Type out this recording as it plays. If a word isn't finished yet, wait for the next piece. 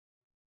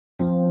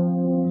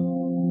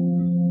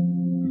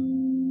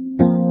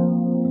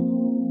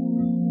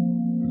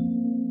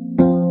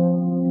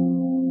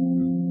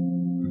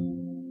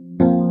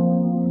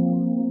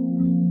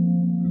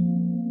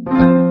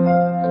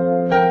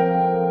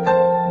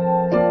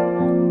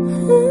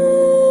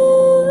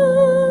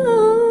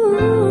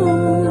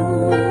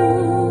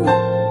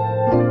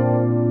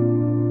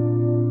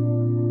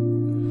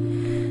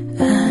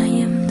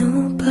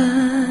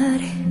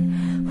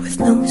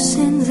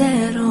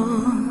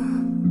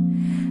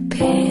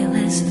pale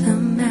as the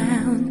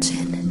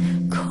mountain,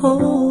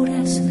 cold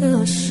as the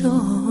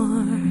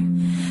shore.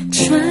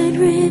 Tried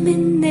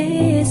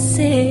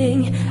reminiscing,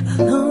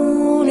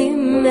 alone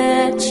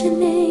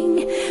imagining,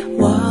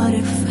 what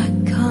if I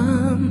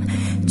come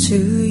to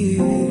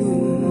you?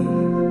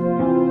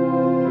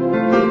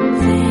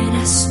 Then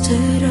I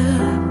stood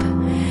up,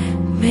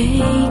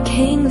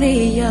 making the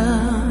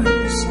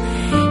arms,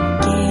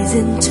 gaze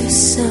into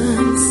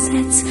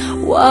sunsets,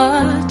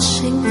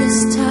 watching the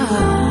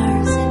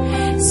stars,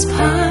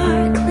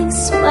 sparkling,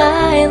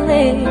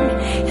 smiling,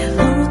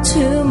 hello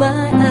to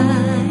my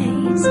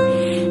eyes.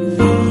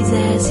 These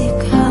as you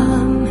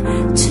come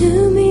to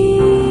me,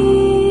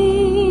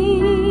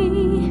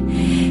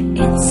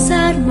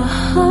 inside my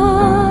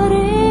heart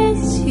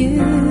is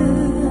you.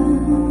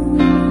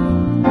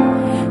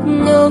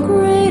 No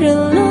greater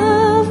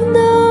love,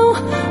 no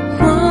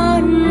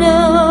one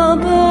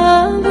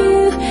above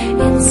you.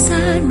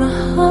 Inside my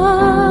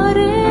heart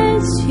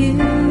is you.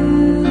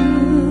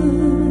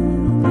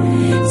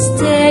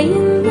 Stay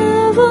in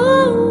love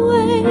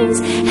always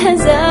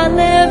as I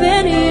live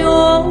in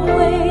your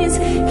ways,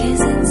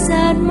 'cause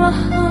inside my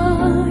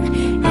heart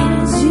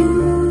is you.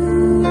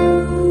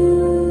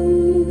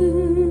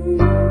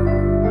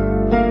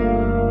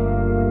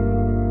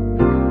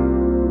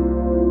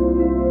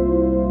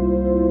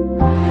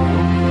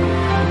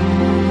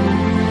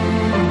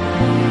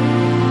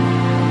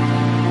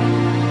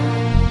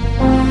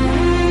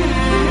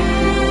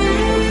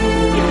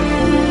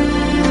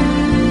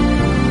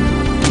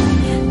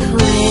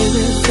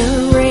 The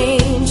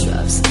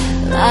raindrops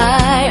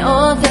lie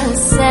on the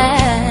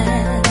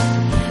sand,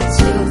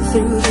 sail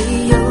through the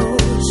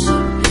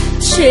ocean,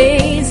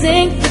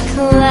 chasing the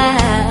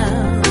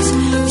clouds.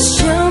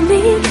 Show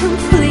me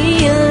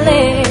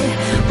completely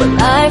what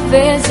life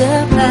is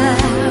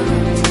about.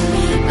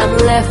 I'm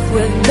left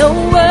with no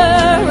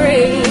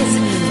worries,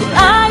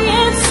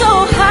 flying so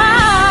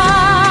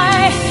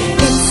high.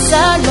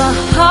 Inside my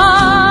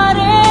heart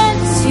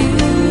is you.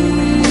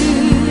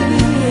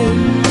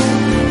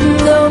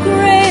 No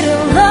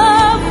greater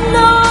love,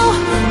 no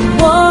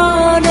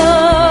one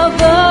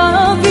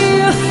above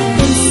you.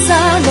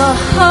 Inside my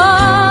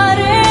heart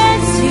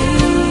is you.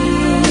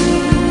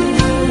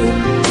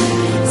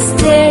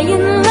 Stay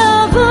in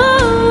love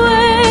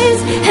always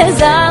as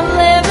I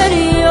live in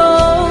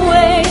your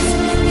ways,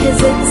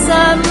 'cause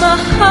inside my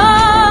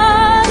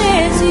heart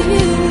is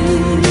you.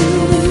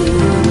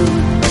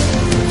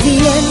 The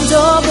end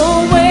of the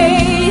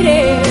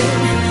waiting,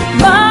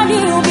 my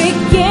new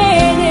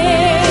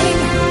beginning,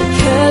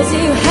 'cause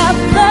you have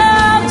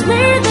loved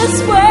me this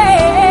way.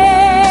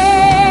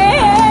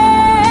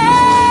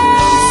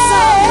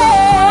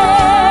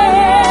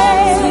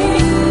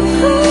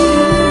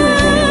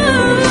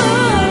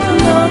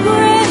 No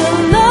greater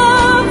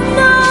love,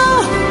 no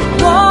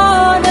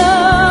one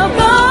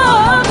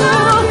above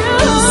you.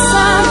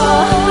 Inside my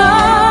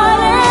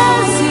heart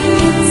is you.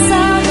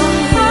 Inside my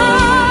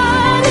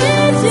heart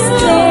is you.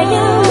 Stay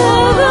in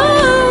love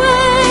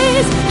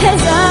always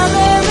as I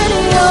live in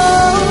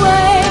your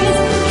ways,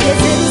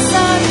 'cause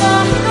inside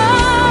my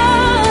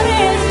heart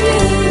is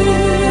you.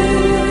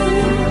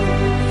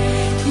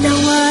 Now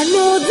I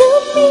know the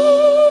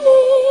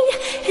meaning,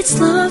 it's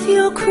love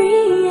you're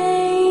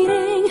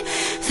creating.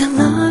 The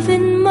love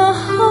in my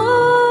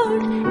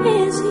heart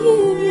is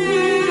you.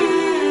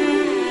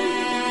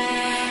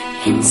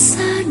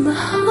 Inside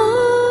my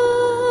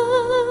heart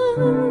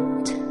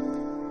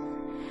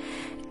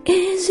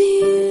is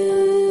you.